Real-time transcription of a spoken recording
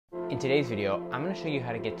In today's video, I'm going to show you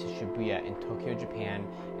how to get to Shibuya in Tokyo, Japan,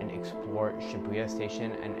 and explore Shibuya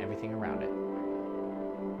Station and everything around it.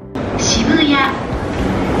 Shibuya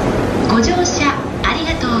ご乗車あり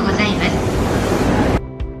がとうございます。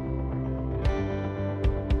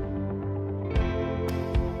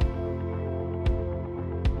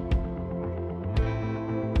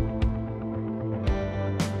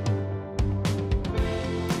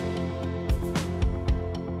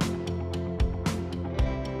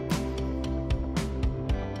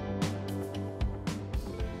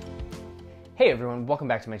Hey everyone, welcome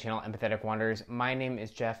back to my channel, Empathetic Wanderers. My name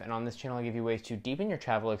is Jeff, and on this channel I give you ways to deepen your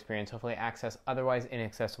travel experience, hopefully access otherwise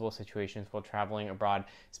inaccessible situations while traveling abroad,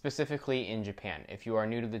 specifically in Japan. If you are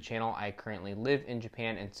new to the channel, I currently live in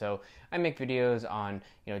Japan, and so I make videos on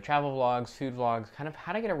travel vlogs, food vlogs, kind of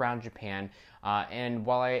how to get around Japan. And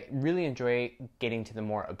while I really enjoy getting to the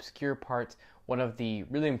more obscure parts, one of the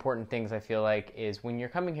really important things I feel like is when you're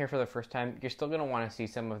coming here for the first time, you're still going to want to see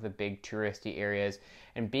some of the big touristy areas,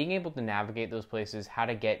 and being able to navigate those places, how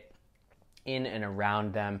to get in and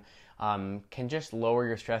around them, can just lower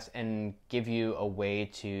your stress and give you a way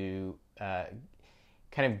to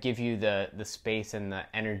kind of give you the space and the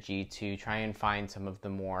energy to try and find some of the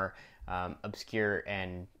more obscure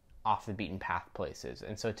and off the beaten path places.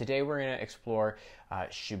 And so today we're going to explore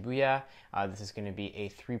Shibuya. This is going to be a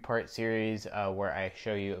three-part series where I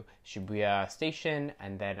show you Shibuya Station,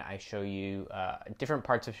 and then I show you different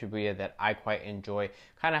parts of Shibuya that I quite enjoy,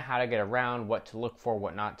 kind of how to get around, what to look for,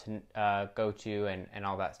 what not to go to, and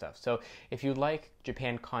all that stuff. So if you like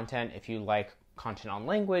Japan content, if you like content on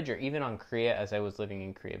language, or even on Korea, as I was living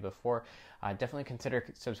in Korea before, definitely consider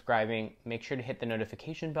subscribing. Make sure to hit the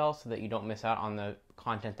notification bell so that you don't miss out on the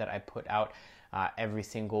content that I put out every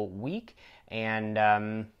single week. And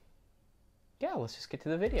yeah, let's just get to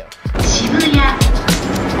the video. Shibuya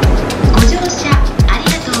ご乗車あり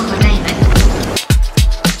がとうございます。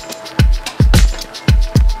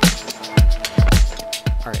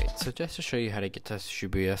Alright, so just to show you how to get to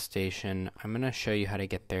Shibuya Station, I'm going to show you how to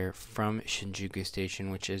get there from Shinjuku Station,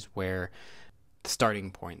 which is where the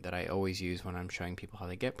starting point that I always use when I'm showing people how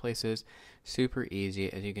to get places. Super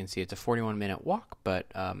easy. As you can see, it's a 41-minute walk,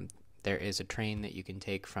 but there is a train that you can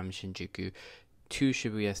take from Shinjuku to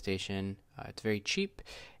Shibuya Station. It's very cheap,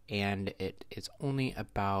 and it is only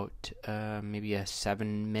about maybe a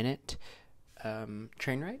 7-minute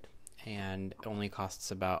train ride, and it only costs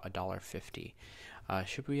about $1.50.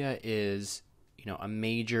 Shibuya is, a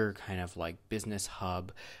major kind of like business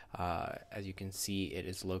hub. As you can see, it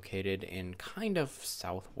is located in kind of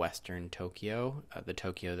southwestern Tokyo, the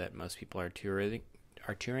Tokyo that most people are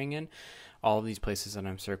touring in. All of these places that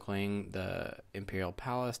I'm circling, the Imperial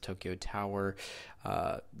Palace, Tokyo Tower,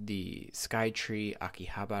 the Sky Tree,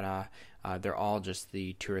 Akihabara, they're all just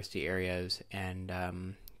the touristy areas, and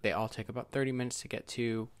they all take about 30 minutes to get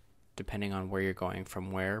to, depending on where you're going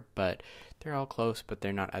from where, but they're all close, but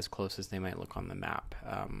they're not as close as they might look on the map.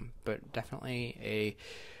 But definitely a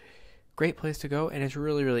great place to go, and it's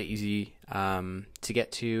really, really easy to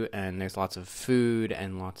get to, and there's lots of food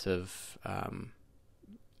and lots of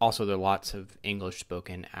also there are lots of English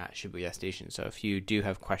spoken at Shibuya Station. So if you do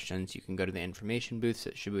have questions, you can go to the information booths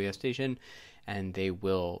at Shibuya Station, and they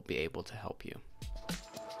will be able to help you.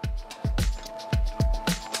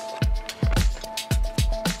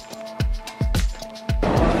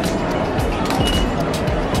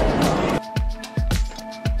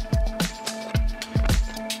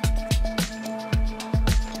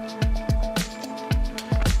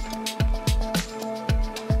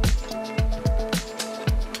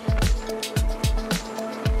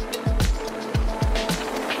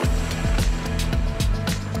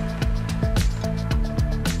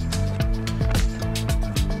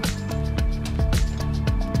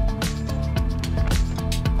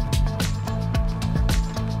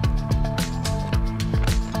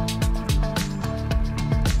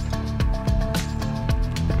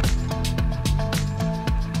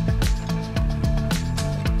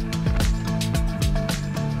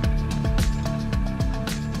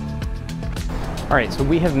 Alright, so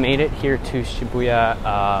we have made it here to Shibuya.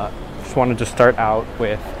 Just wanted to start out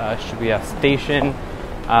with Shibuya Station.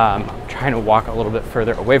 I'm trying to walk a little bit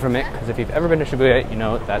further away from it, because if you've ever been to Shibuya, you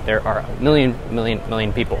know that there are a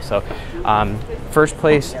million people. So first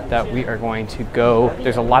place that we are going to go,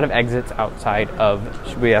 there's a lot of exits outside of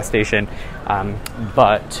Shibuya Station,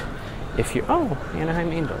 but if you,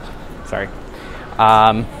 Anaheim Angels, sorry.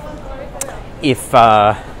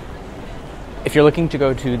 If you're looking to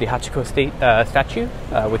go to the Hachiko statue,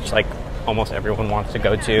 which like almost everyone wants to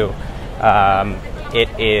go to,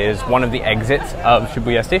 it is one of the exits of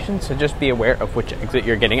Shibuya Station, so just be aware of which exit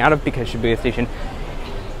you're getting out of, because Shibuya Station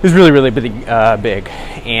is really, really big.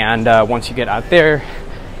 And once you get out there,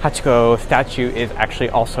 Hachiko statue is actually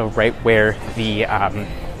also right where the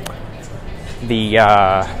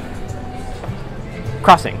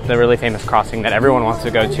crossing, the really famous crossing that everyone wants to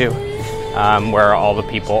go to, where all the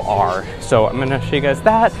people are. So I'm gonna show you guys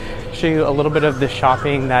that, show you a little bit of the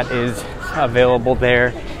shopping that is available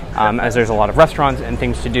there, as there's a lot of restaurants and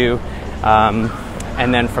things to do.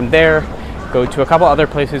 And then from there, go to a couple other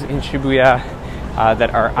places in Shibuya that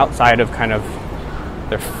are outside of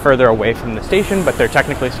they're further away from the station, but they're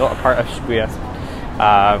technically still a part of Shibuya,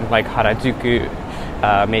 like Harajuku,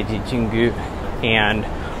 Meiji Jingu, and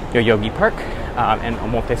Yoyogi Park, and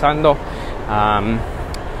Omotesando.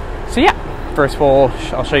 So yeah, first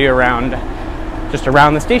I'll show you around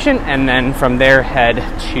the station, and then from there head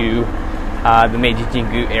to the Meiji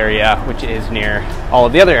Jingu area, which is near all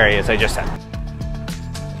of the other areas I just said.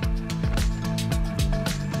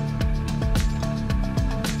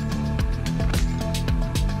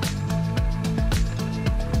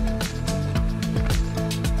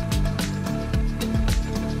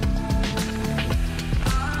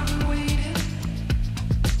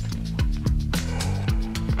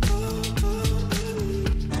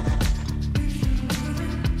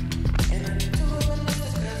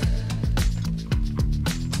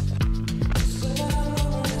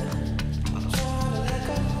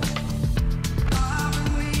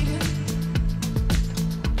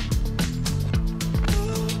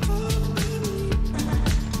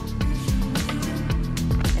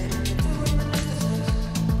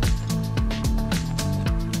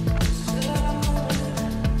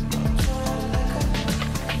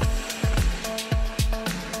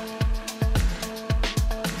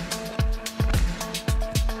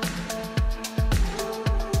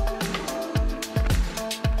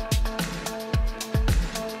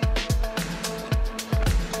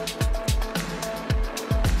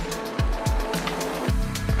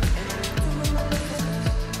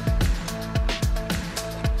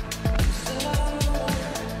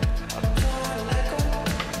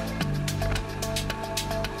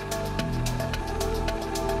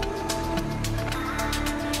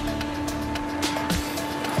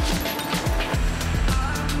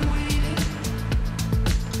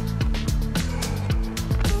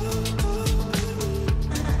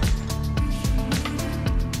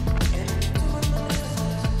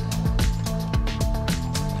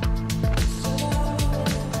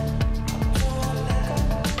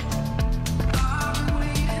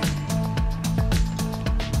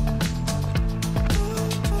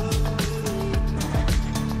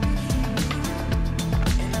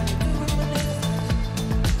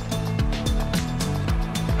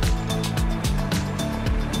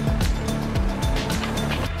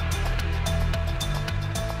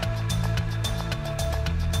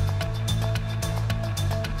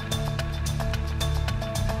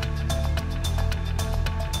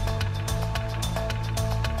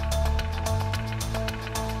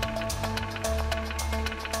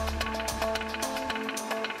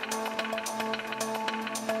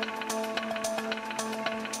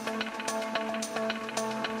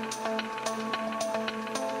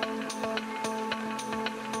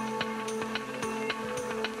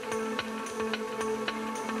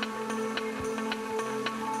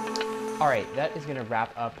 Alright, that is going to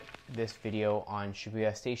wrap up this video on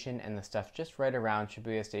Shibuya Station and the stuff just right around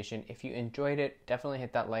Shibuya Station. If you enjoyed it, definitely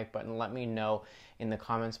hit that like button. Let me know in the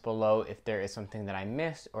comments below if there is something that I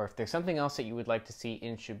missed, or if there's something else that you would like to see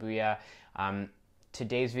in Shibuya.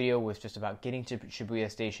 Today's video was just about getting to Shibuya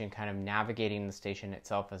Station, kind of navigating the station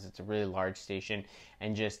itself, as it's a really large station,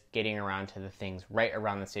 and just getting around to the things right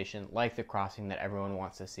around the station, like the crossing that everyone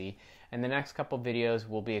wants to see. And the next couple videos,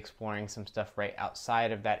 we'll be exploring some stuff right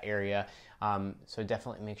outside of that area, so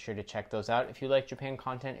definitely make sure to check those out. If you like Japan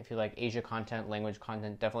content, if you like Asia content, language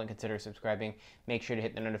content, definitely consider subscribing. Make sure to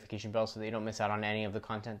hit the notification bell so that you don't miss out on any of the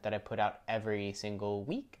content that I put out every single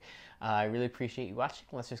week. I really appreciate you watching.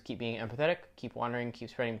 Let's just keep being empathetic, keep wandering, keep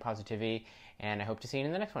spreading positivity, and I hope to see you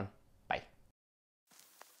in the next one.